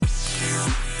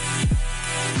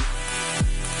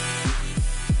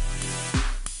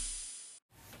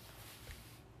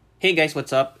Hey guys,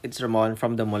 what's up? It's Ramon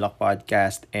from the Mulak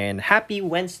Podcast and happy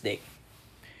Wednesday.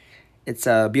 It's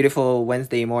a beautiful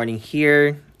Wednesday morning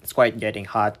here. It's quite getting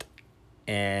hot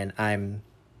and I'm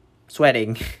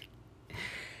sweating.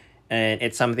 And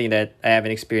it's something that I haven't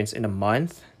experienced in a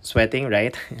month, sweating,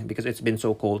 right? Because it's been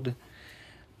so cold.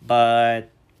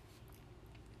 But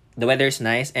the weather is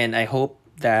nice and I hope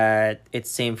that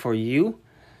it's same for you.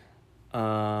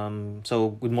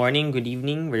 So good morning, good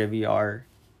evening, wherever you are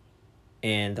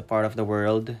in the part of the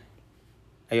world.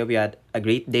 I hope you had a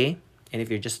great day. And if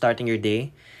you're just starting your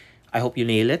day, I hope you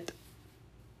nail it,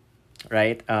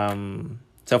 right?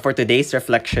 So for today's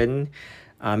reflection,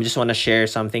 I just want to share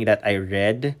something that I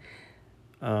read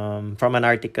from an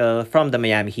article from the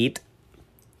Miami Heat,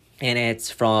 and it's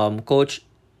from Coach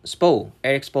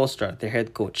Eric Spoelstra, their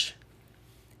head coach.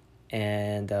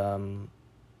 And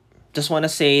just want to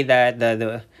say that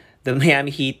the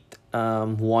Miami Heat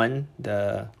won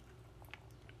the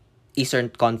Eastern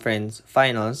Conference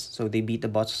Finals, so they beat the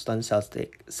Boston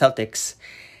Celtics.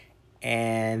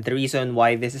 And the reason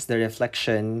why this is the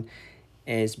reflection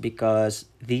is because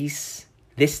this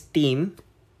team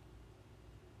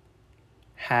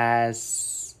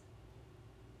has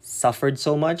suffered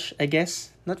so much, I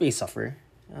guess. Not really suffer.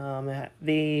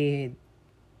 They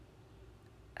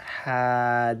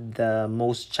had the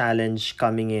most challenge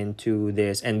coming into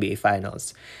this NBA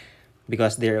Finals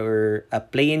because they were a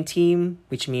play-in team,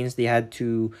 which means they had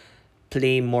to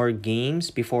play more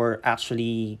games before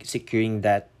actually securing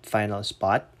that final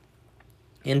spot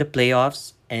in the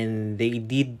playoffs, and and they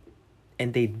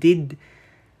did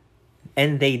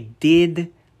they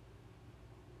did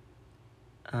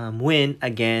win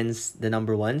against the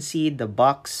number one seed, the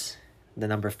Bucks, the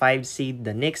number five seed,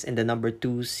 the Knicks, and the number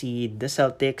two seed, the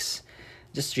Celtics,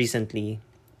 just recently.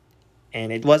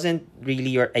 And it wasn't really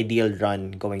your ideal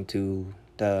run going to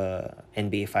the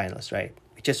NBA Finals, right?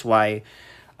 Which is why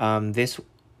this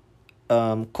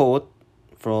quote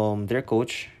from their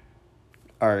coach,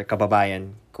 our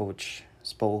kababayan coach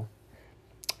Spo,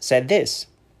 said this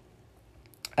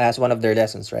as one of their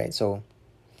lessons, right? So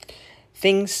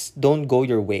things don't go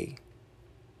your way.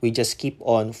 We just keep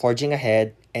on forging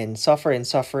ahead and suffer and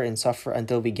suffer and suffer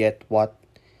until we get what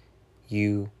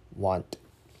you want.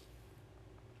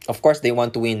 Of course, they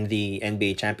want to win the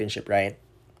NBA championship, right?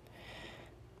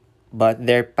 But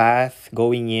their path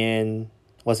going in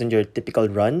wasn't your typical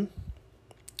run.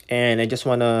 And I just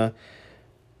want to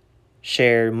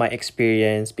share my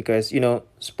experience because,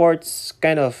 sports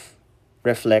kind of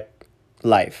reflect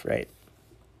life, right?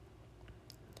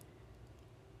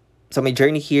 So my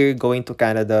journey here going to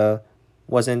Canada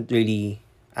wasn't really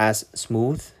as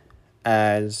smooth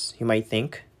as you might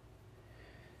think.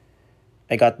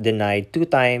 I got denied two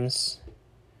times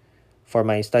for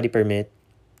my study permit,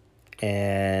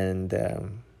 and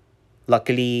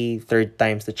luckily, third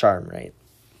time's the charm, right?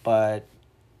 But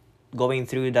going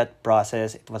through that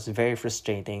process, it was very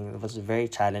frustrating. It was very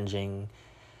challenging.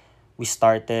 We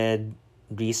started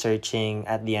researching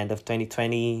at the end of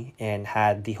 2020 and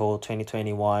had the whole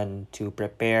 2021 to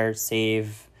prepare,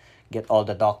 save, get all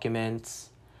the documents.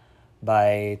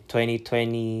 By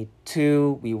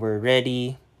 2022, we were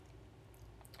ready.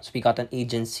 So we got an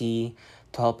agency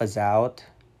to help us out,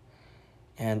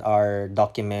 and our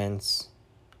documents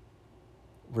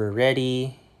were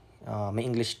ready. My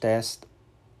English test,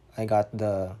 I got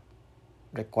the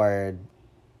required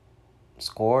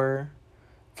score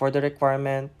for the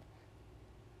requirement.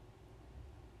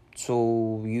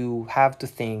 So you have to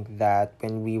think that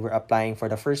when we were applying for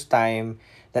the first time,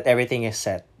 that everything is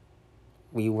set.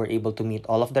 We were able to meet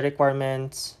all of the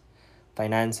requirements,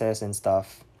 finances and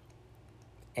stuff,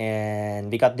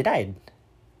 and we got denied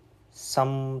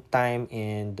sometime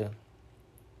in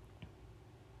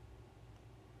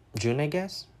June, I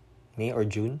guess, May or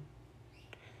June.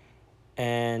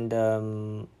 And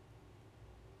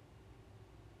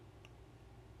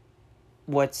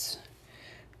what's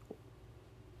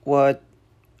what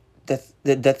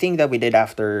the thing that we did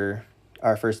after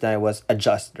our first night was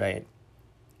adjust, right?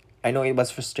 I know it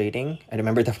was frustrating. I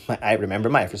remember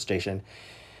my frustration,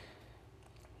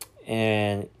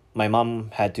 and my mom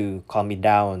had to calm me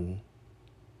down.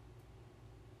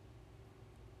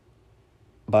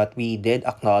 But we did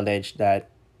acknowledge that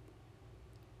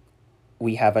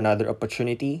we have another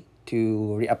opportunity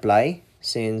to reapply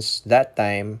since that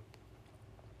time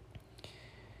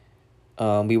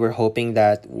we were hoping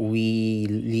that we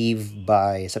leave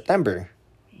by September.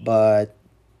 But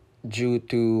due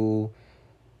to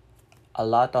a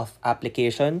lot of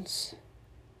applications,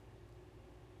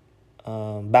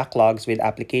 backlogs with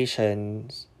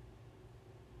applications,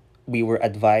 we were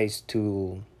advised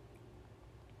to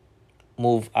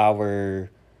move our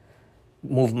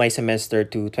move my semester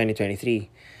to 2023.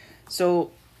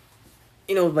 So,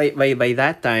 by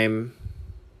that time,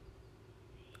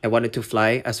 I wanted to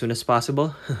fly as soon as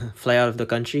possible, fly out of the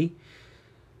country.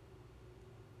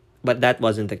 But that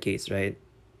wasn't the case, right?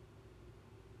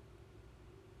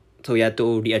 So we had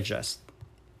to readjust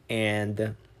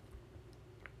and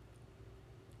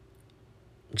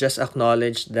just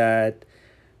acknowledge that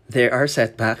there are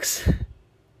setbacks.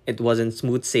 It wasn't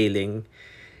smooth sailing.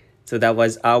 So that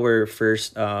was our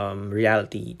first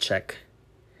reality check.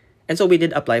 And so we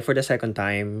did apply for the second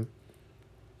time,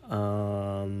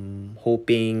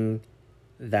 hoping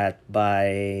that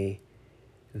by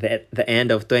the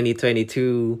end of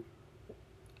 2022,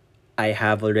 I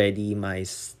have already my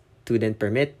student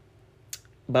permit.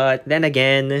 But then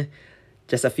again,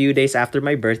 just a few days after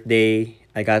my birthday,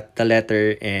 I got the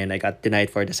letter and I got denied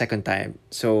for the second time.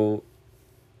 So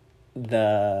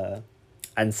the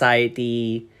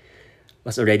anxiety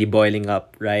was already boiling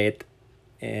up, right?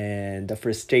 And the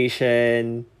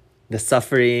frustration, the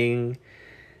suffering,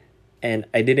 and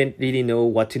I didn't really know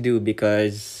what to do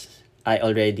because I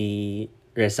already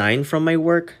resigned from my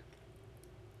work,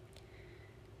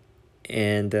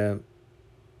 and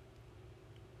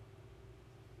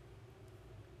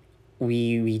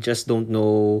we just don't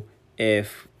know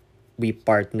if we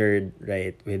partnered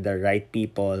right with the right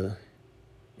people.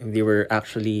 If they were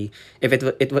actually, if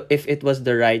it was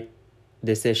the right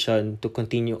decision to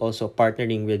continue also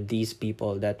partnering with these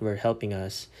people that were helping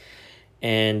us.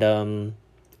 And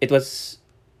it was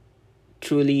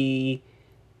truly,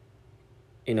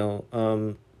 you know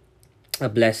um a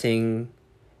blessing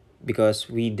because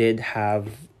we did have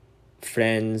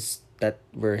friends that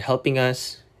were helping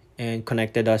us and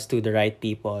connected us to the right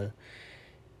people.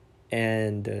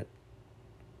 And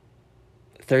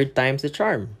third time's the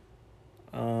charm.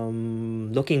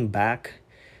 Looking back,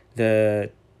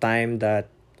 the time that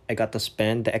I got to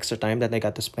spend, the extra time that I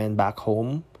got to spend back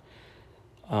home,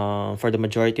 for the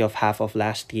majority of half of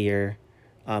last year,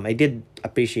 I did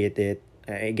appreciate it.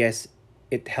 I guess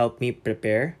it helped me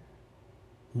prepare.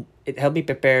 It helped me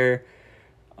prepare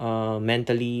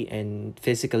mentally and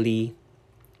physically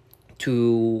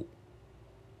to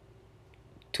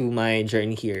my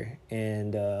journey here.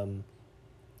 And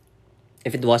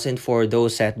if it wasn't for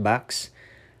those setbacks,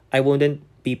 I wouldn't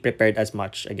be prepared as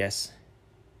much, I guess.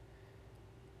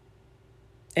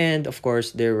 And of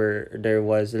course, there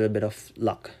was a little bit of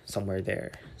luck somewhere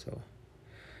there. So,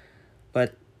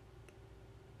 but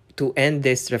to end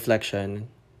this reflection,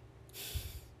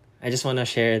 I just want to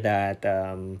share that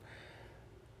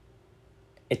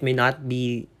it may not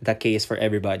be the case for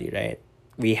everybody, right?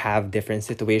 We have different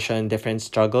situation, different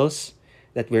struggles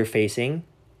that we're facing,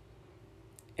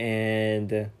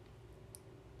 and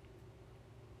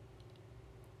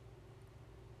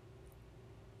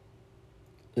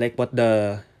like what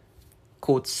the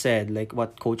coach said, like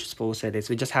what Coach Spo said, is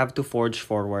we just have to forge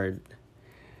forward,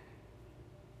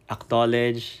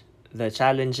 acknowledge the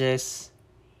challenges,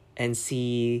 and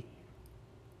see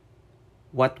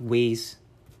what ways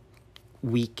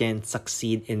we can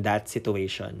succeed in that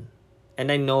situation.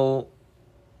 And I know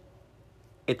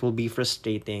it will be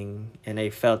frustrating, and I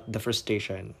felt the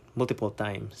frustration multiple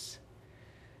times.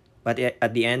 But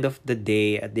at the end of the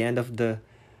day, at the end of the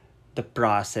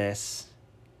process,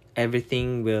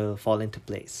 everything will fall into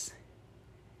place.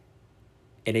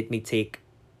 And it may take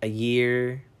a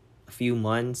year, a few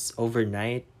months,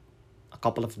 overnight, a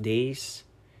couple of days.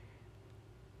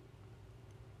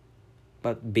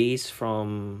 But based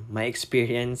from my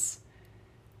experience,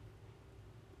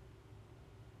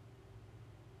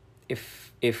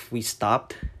 if we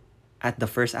stopped at the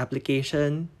first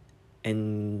application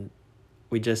and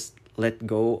we just let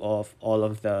go of all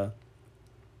of the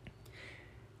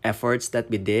efforts that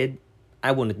we did,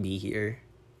 I wouldn't be here.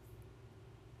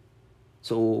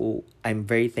 So I'm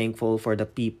very thankful for the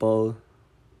people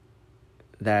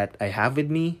that I have with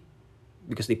me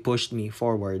because they pushed me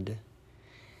forward.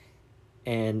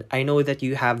 And I know that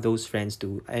you have those friends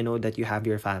too. I know that you have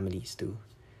your families too.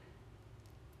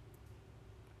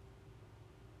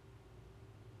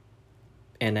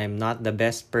 And I'm not the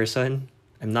best person.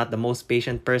 I'm not the most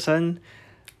patient person,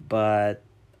 but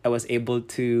I was able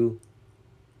to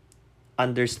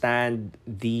understand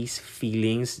these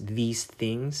feelings, these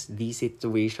things, these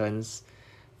situations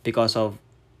because of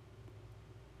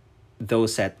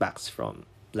those setbacks from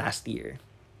last year.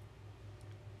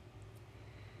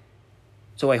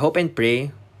 So I hope and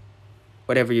pray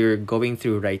whatever you're going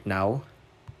through right now,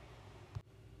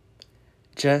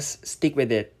 just stick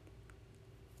with it.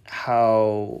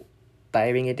 How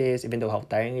tiring it is, even though how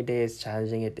tiring it is,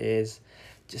 challenging it is,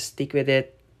 just stick with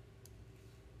it.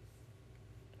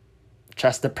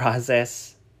 trust the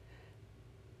process,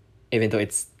 even though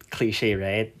it's cliche,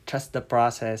 right? Trust the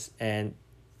process, and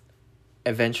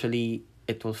eventually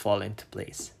it will fall into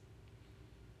place.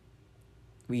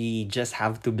 We just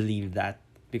have to believe that,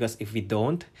 because if we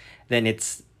don't, then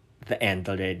it's the end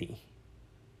already.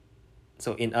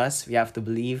 So in us, we have to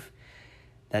believe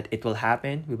that it will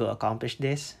happen, we will accomplish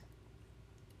this,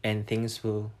 and things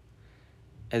will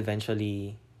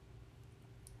eventually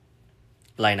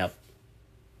line up,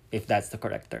 if that's the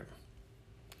correct term.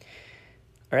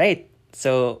 All right.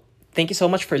 So thank you so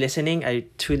much for listening. I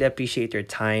truly appreciate your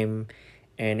time.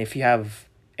 And if you have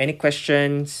any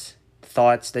questions,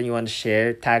 thoughts that you want to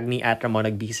share, tag me at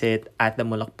RamonagBisit at the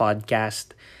Mulak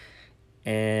Podcast.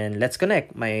 And let's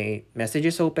connect. My message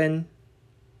is open.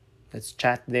 Let's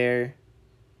chat there.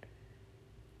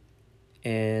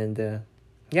 And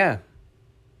yeah,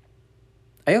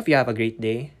 I hope you have a great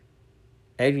day.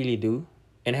 I really do.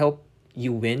 And I hope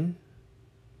you win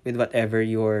with whatever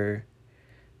you're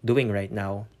doing right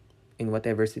now, in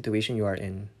whatever situation you are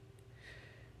in.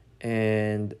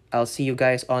 And I'll see you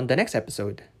guys on the next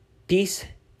episode. Peace,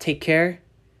 take care,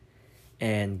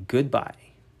 and goodbye.